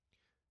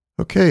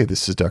Okay,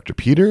 this is Dr.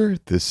 Peter.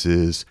 This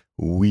is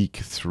week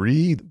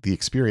 3, the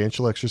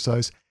experiential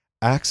exercise,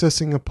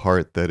 accessing a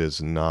part that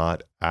is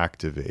not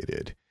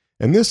activated.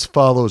 And this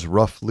follows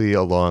roughly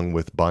along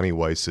with Bonnie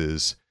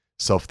Weiss's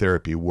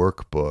self-therapy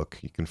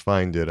workbook. You can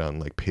find it on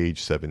like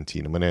page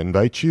 17. I'm going to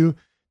invite you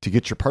to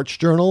get your parts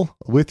journal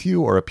with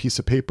you or a piece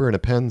of paper and a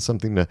pen,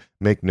 something to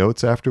make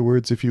notes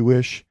afterwards if you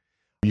wish.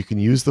 You can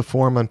use the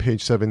form on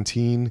page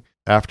 17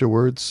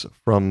 afterwards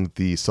from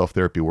the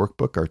self-therapy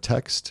workbook, our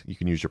text. You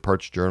can use your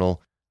parts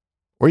journal,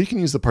 or you can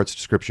use the parts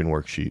description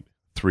worksheet.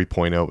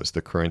 3.0 is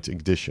the current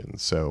edition.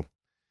 So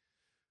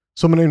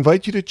I'm going to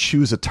invite you to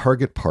choose a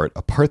target part,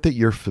 a part that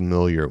you're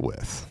familiar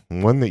with,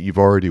 one that you've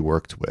already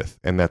worked with,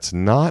 and that's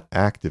not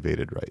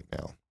activated right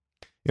now.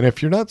 And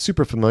if you're not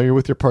super familiar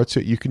with your parts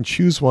yet, you can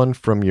choose one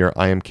from your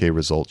IMK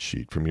results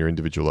sheet, from your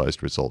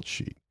individualized results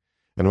sheet.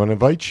 And I want to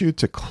invite you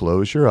to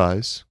close your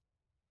eyes.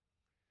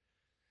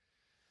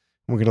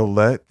 We're going to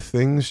let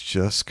things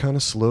just kind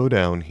of slow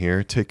down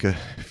here. Take a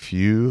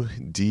few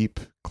deep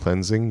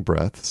cleansing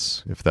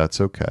breaths, if that's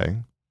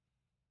okay.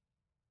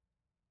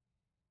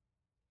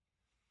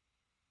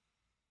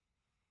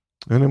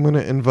 And I'm going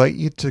to invite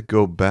you to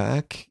go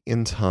back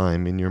in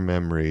time in your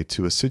memory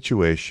to a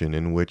situation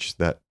in which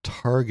that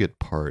target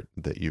part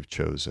that you've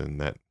chosen,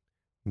 that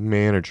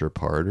manager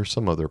part or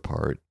some other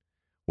part,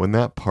 when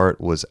that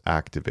part was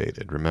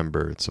activated.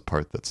 Remember, it's a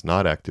part that's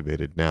not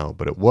activated now,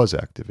 but it was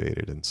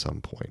activated at some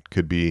point.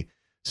 Could be a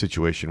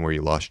situation where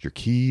you lost your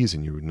keys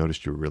and you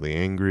noticed you were really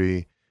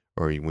angry,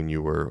 or when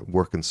you were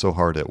working so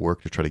hard at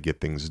work to try to get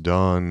things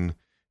done,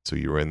 so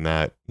you were in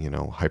that,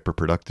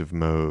 hyper-productive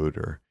mode,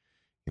 or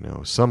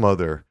some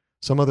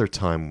other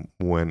time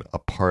when a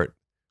part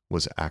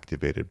was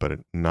activated but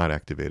not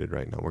activated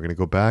right now. We're going to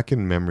go back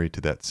in memory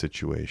to that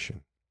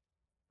situation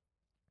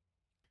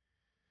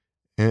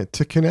and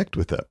to connect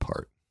with that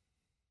part.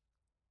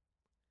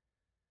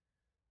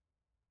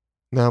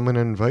 Now I'm going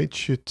to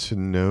invite you to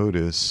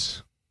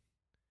notice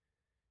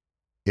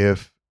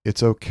if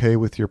it's okay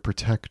with your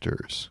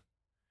protectors.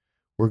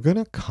 We're going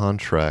to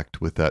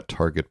contract with that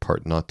target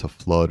part not to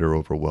flood or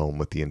overwhelm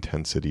with the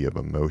intensity of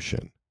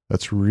emotion.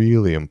 That's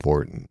really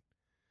important.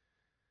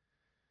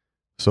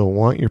 So I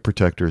want your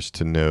protectors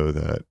to know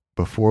that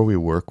before we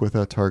work with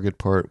that target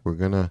part, we're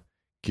going to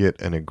get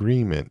an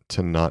agreement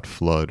to not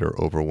flood or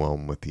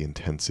overwhelm with the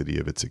intensity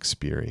of its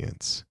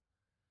experience.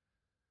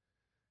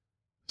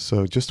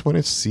 So just want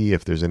to see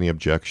if there's any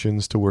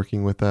objections to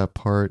working with that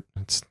part.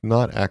 It's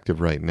not active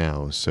right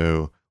now,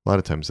 so a lot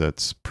of times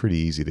that's pretty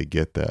easy to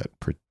get that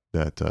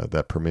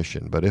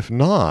permission. But if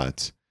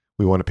not,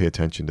 we want to pay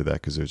attention to that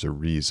because there's a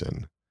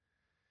reason.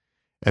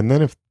 And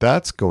then if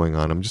that's going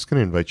on, I'm just going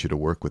to invite you to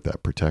work with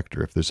that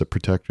protector. If there's a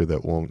protector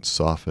that won't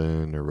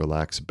soften or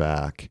relax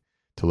back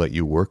to let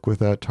you work with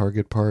that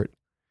target part,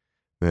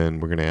 then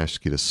we're going to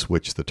ask you to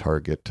switch the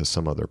target to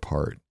some other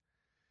part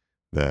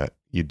that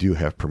you do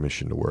have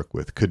permission to work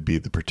with. Could be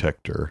the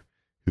protector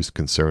who's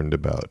concerned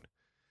about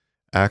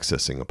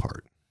accessing a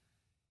part.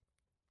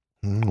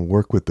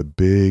 Work with the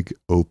big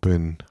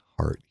open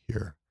heart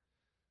here.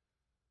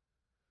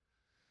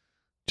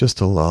 Just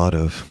a lot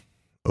of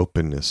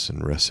openness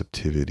and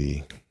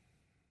receptivity.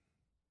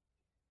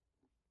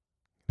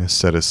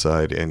 Set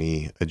aside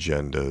any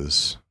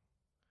agendas.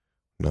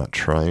 Not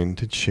trying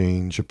to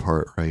change a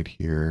part right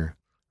here,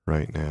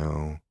 right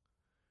now.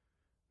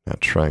 Not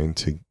trying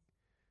to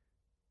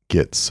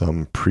get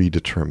some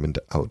predetermined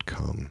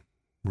outcome.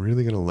 I'm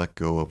really going to let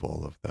go of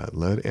all of that.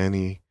 Let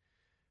any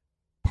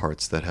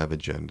parts that have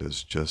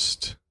agendas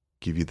just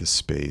give you the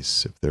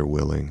space if they're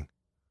willing.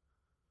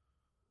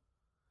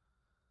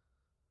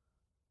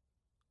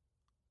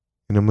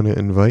 And I'm going to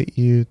invite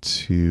you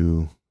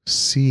to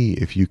see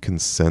if you can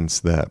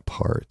sense that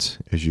part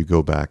as you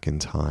go back in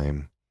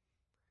time,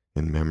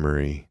 in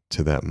memory,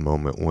 to that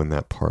moment when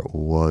that part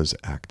was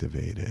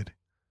activated.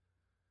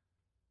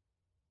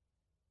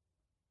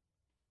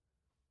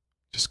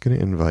 Just going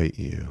to invite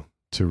you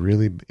to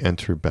really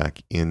enter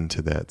back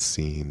into that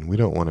scene. We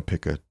don't want to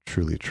pick a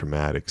truly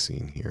traumatic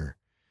scene here.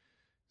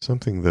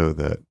 Something, though,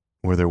 that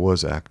where there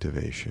was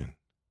activation.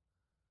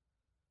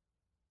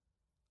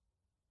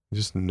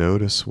 Just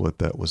notice what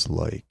that was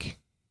like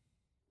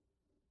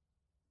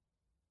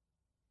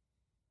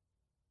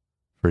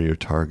for your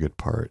target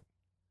part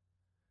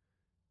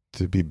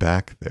to be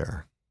back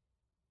there.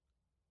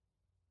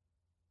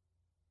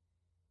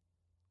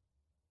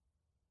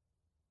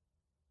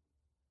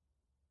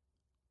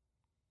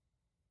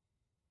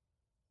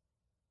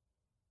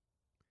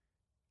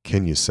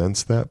 Can you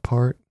sense that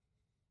part?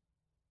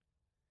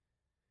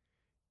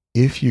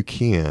 If you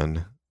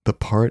can, the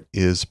part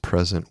is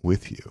present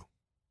with you.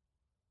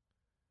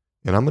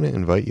 And I'm going to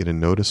invite you to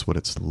notice what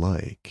it's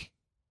like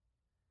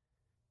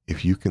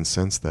if you can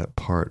sense that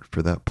part,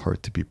 for that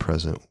part to be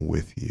present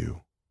with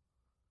you.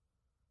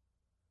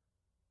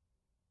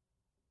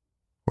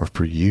 Or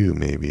for you,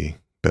 maybe,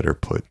 better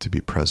put, to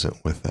be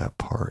present with that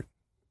part.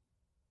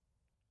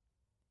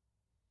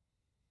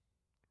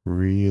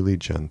 Really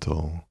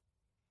gentle.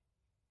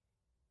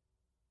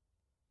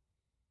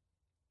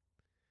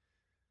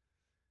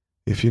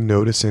 If you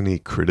notice any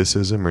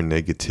criticism or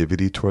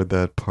negativity toward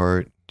that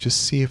part,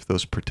 just see if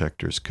those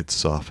protectors could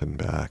soften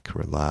back,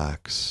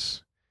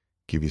 relax,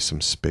 give you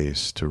some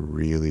space to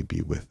really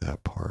be with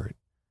that part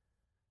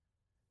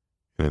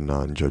in a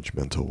non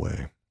judgmental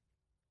way.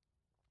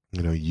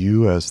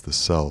 You as the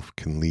self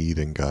can lead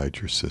and guide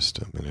your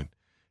system, and it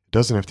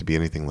doesn't have to be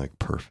anything like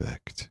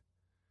perfect.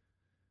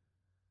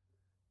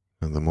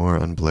 And the more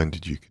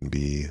unblended you can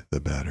be, the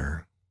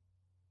better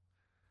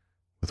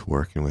with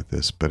working with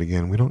this. But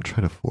again, we don't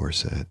try to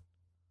force it.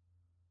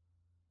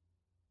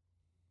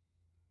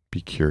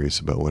 Be curious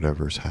about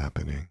whatever's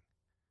happening.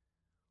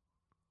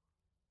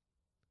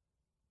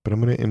 But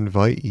I'm going to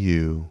invite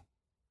you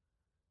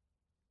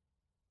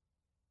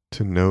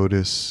to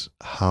notice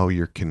how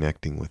you're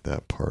connecting with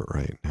that part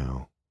right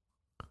now.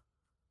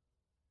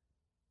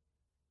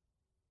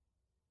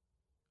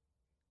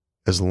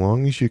 As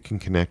long as you can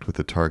connect with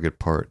the target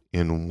part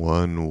in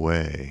one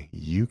way,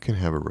 you can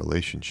have a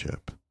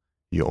relationship.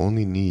 You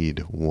only need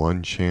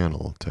one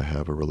channel to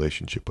have a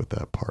relationship with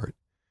that part.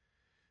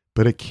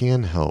 But it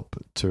can help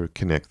to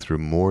connect through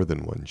more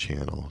than one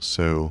channel.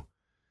 So,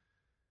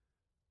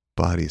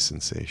 body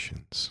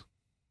sensations.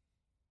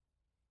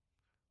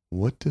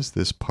 What does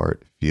this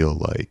part feel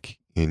like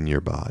in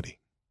your body?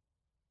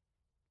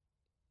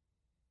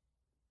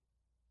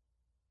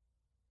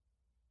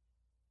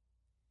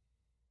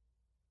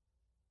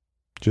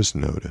 Just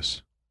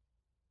notice.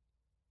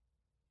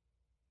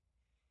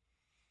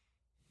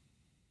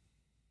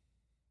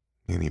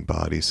 Any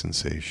body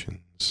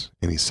sensations,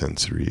 any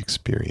sensory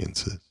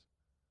experiences.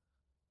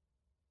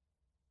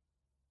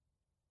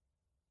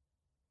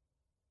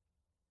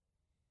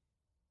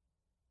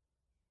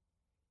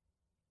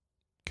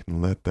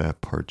 Can let that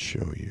part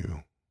show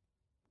you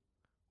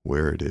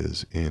where it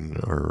is in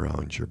or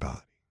around your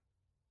body.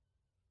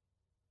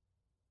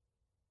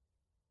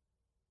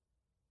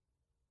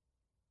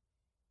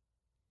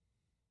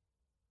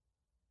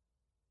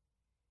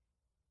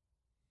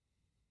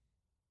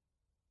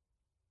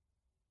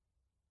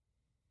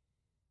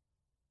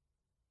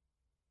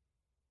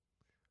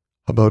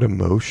 How about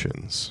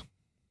emotions?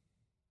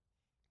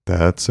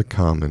 That's a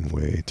common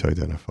way to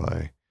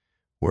identify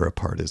where a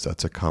part is.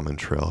 That's a common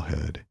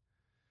trailhead.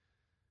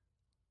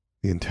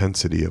 The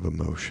intensity of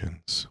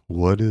emotions.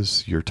 What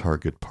is your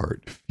target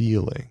part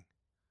feeling?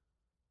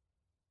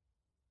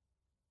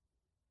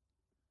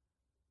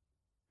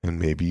 And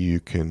maybe you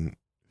can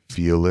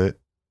feel it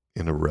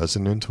in a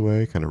resonant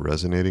way, kind of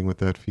resonating with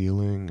that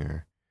feeling,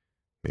 or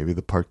maybe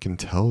the part can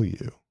tell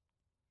you.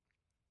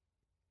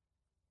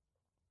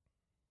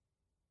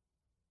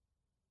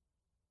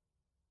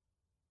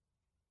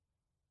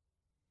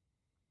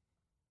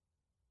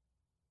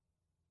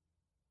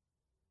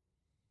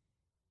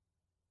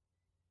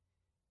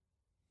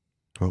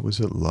 What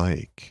was it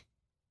like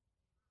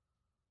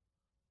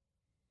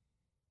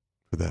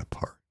for that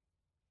part?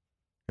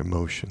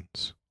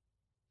 Emotions.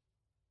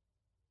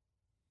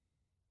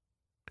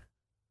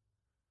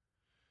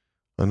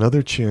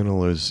 Another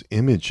channel is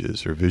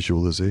images or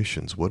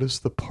visualizations. What does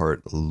the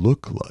part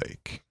look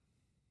like?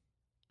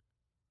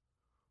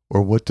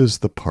 Or what does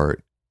the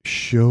part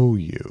show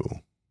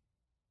you?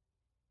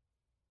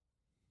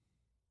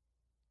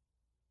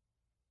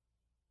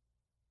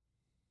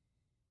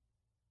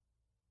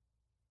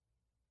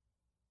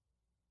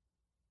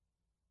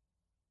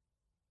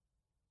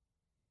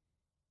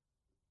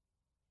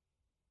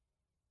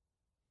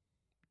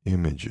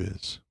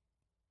 Images.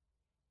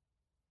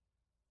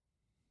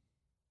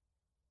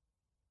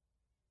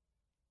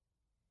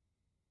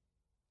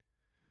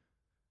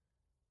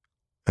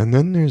 And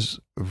then there's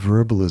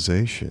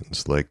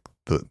verbalizations, like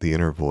the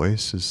inner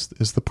voice.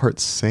 Is the part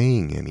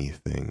saying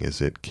anything? Is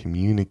it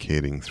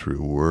communicating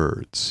through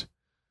words?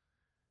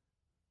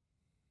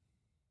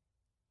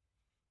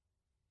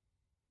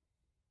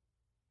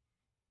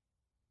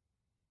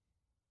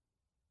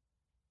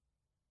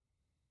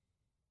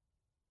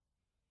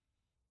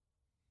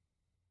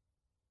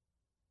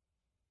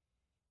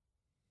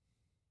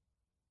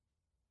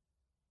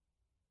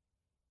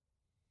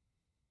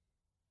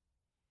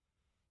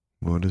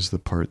 What does the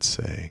part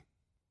say?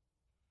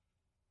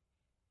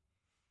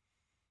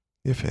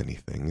 If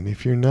anything. And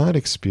if you're not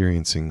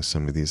experiencing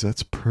some of these,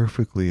 that's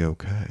perfectly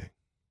okay.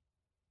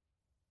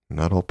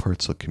 Not all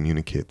parts will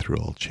communicate through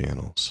all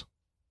channels.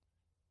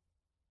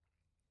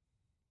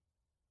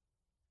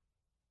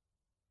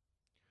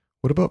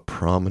 What about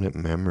prominent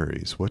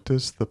memories? What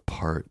does the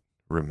part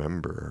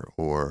remember?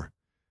 Or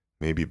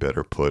maybe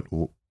better put,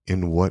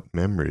 in what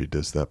memory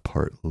does that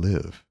part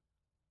live?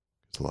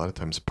 Because a lot of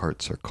times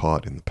parts are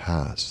caught in the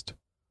past.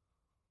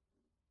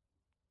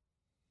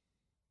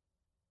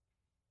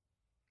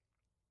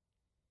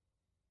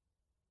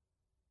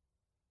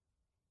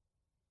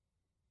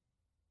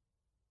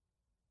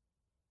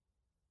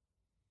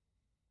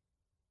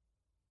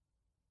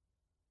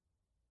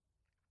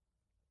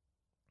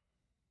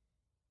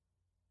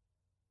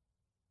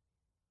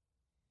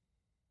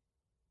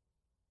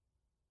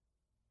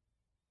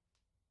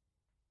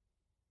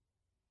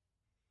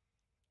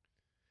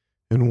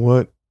 And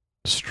what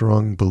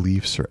strong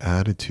beliefs or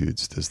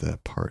attitudes does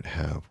that part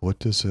have? What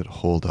does it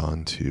hold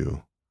on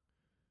to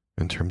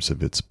in terms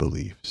of its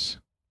beliefs?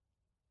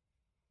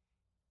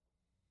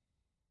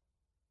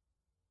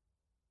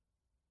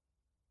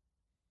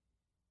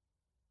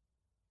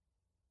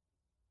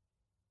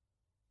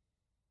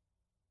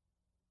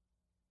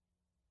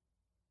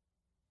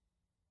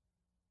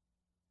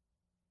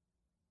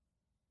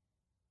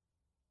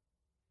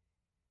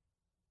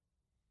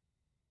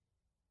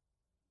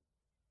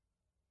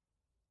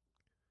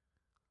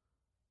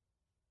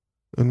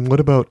 And what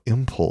about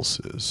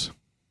impulses?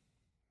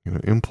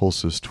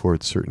 Impulses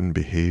towards certain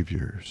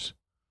behaviors.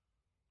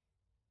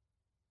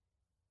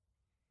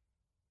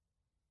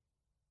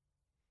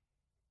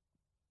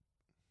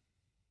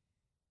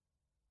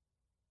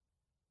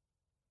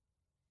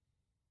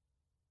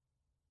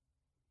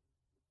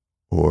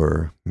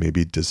 Or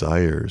maybe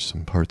desires.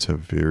 Some parts have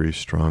very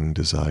strong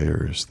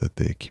desires that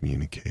they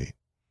communicate.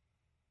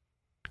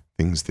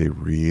 Things they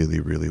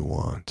really, really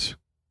want.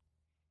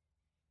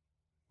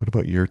 What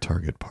about your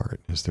target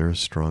part? Is there a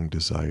strong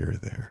desire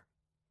there?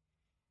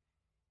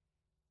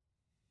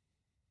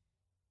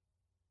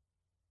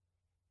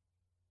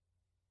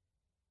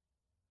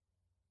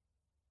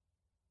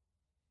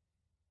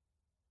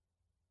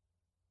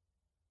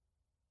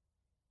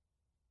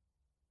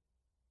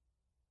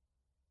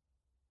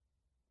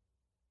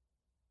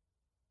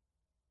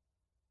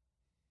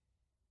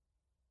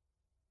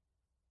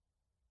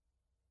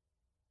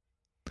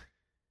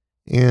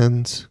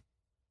 And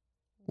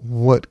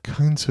what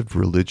kinds of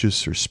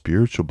religious or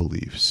spiritual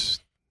beliefs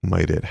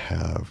might it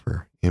have,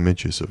 or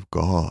images of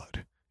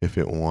God, if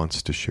it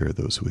wants to share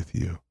those with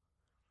you?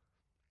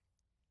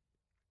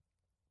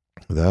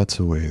 That's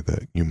a way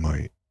that you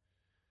might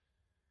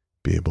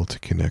be able to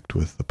connect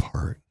with the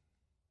part,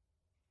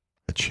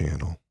 a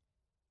channel.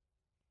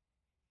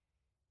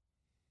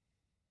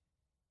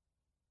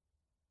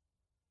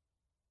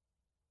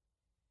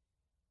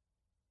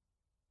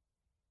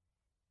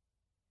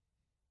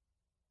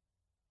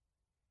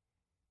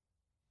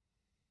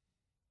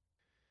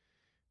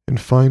 And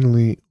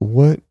finally,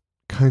 what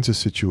kinds of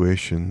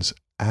situations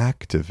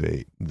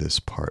activate this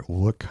part?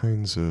 What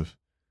kinds of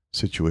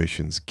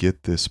situations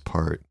get this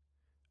part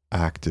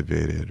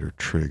activated or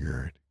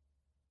triggered?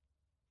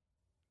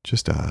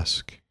 Just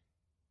ask.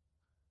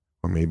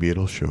 Or maybe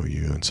it'll show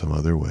you in some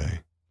other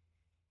way.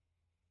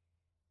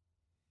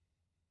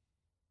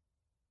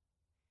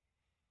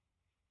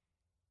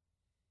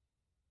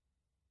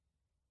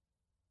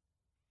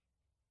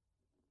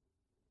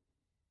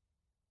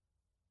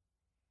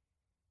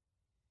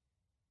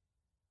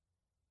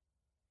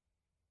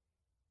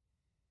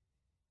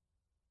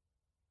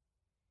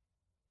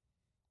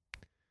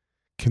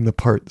 Can the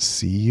part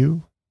see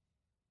you?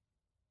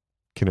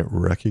 Can it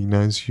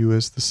recognize you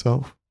as the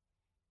self?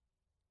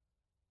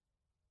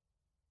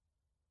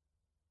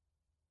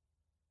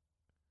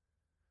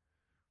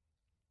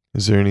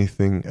 Is there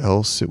anything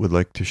else it would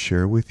like to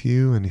share with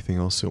you? Anything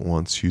else it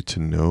wants you to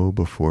know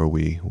before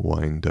we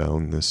wind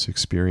down this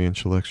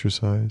experiential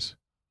exercise?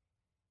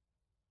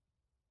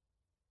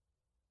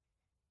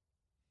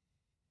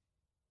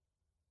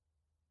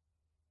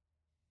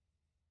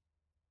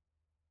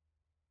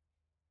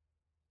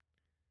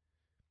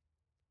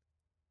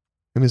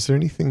 And is there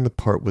anything the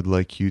part would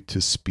like you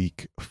to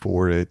speak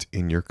for it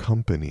in your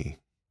company,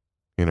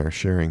 in our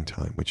sharing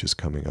time, which is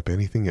coming up?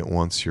 Anything it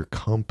wants your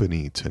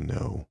company to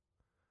know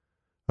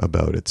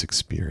about its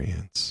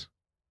experience?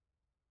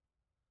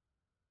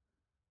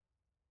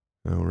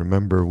 Now,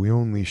 remember, we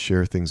only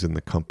share things in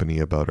the company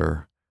about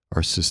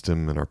our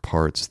system and our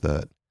parts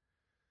that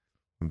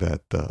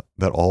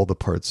all the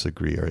parts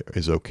agree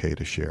is okay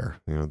to share.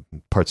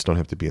 Parts don't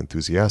have to be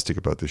enthusiastic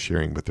about the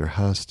sharing, but there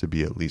has to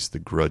be at least the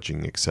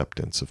grudging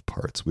acceptance of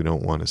parts. We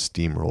don't want to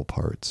steamroll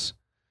parts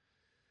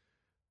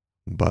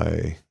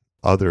by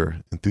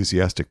other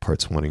enthusiastic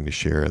parts wanting to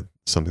share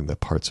something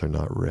that parts are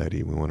not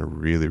ready. We want to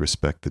really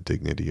respect the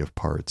dignity of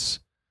parts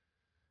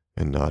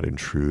and not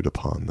intrude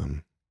upon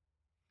them.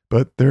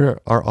 But there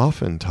are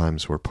often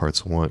times where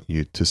parts want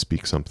you to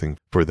speak something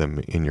for them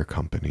in your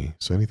company.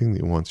 So anything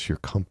that wants your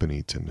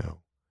company to know.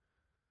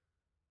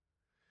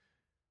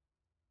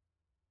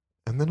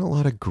 And then a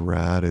lot of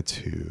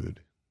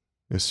gratitude,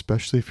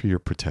 especially for your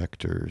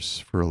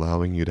protectors, for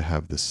allowing you to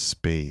have the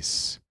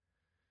space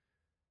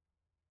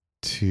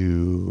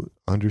to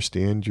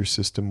understand your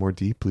system more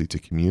deeply, to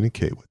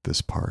communicate with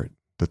this part,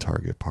 the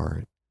target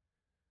part.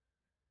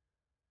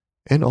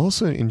 And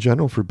also in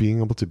general for being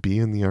able to be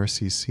in the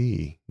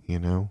RCC,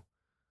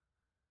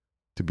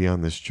 to be on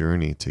this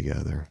journey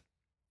together.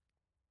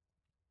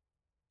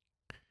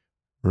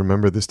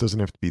 Remember, this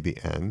doesn't have to be the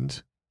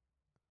end.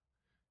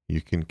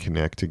 You can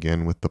connect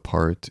again with the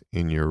part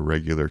in your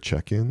regular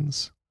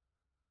check-ins.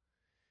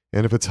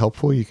 And if it's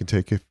helpful, you can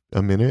take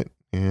a minute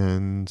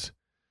and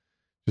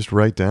just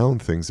write down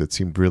things that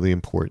seemed really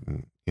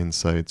important,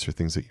 insights or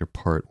things that your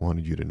part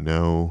wanted you to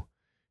know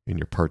in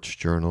your parts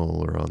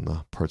journal or on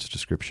the parts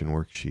description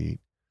worksheet.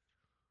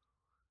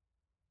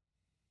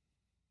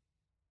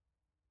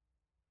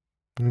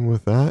 And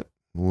with that,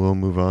 we'll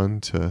move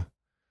on to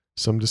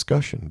some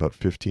discussion, about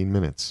 15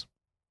 minutes.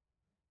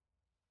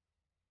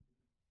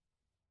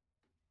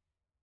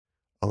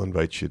 I'll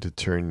invite you to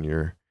turn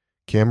your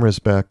cameras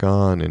back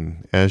on,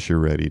 and as you're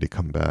ready to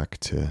come back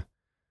to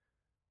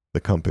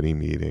the company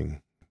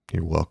meeting,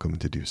 you're welcome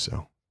to do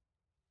so.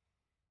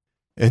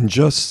 And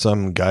just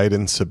some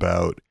guidance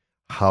about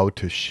how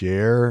to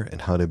share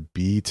and how to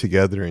be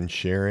together in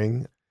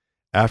sharing.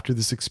 After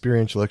this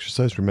experiential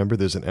exercise, remember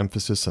there's an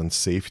emphasis on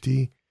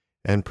safety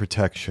and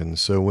protection.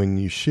 So when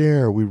you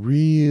share, we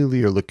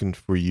really are looking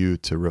for you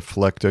to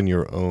reflect on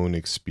your own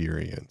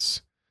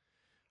experience,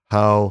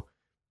 how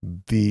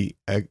the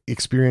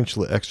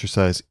experiential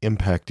exercise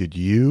impacted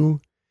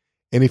you.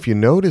 And if you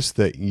notice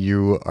that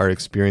you are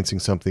experiencing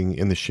something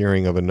in the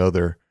sharing of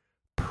another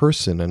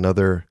person,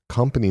 another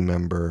company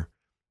member,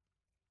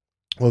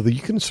 well,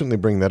 you can certainly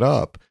bring that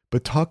up,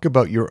 but talk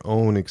about your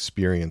own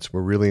experience.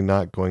 We're really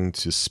not going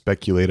to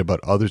speculate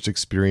about others'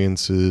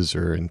 experiences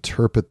or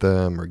interpret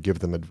them or give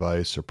them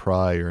advice or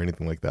pry or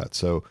anything like that.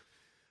 So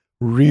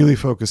really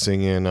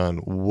focusing in on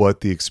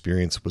what the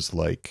experience was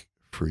like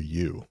for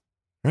you.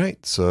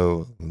 Right.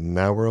 So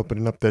now we're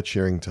opening up that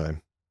sharing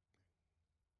time.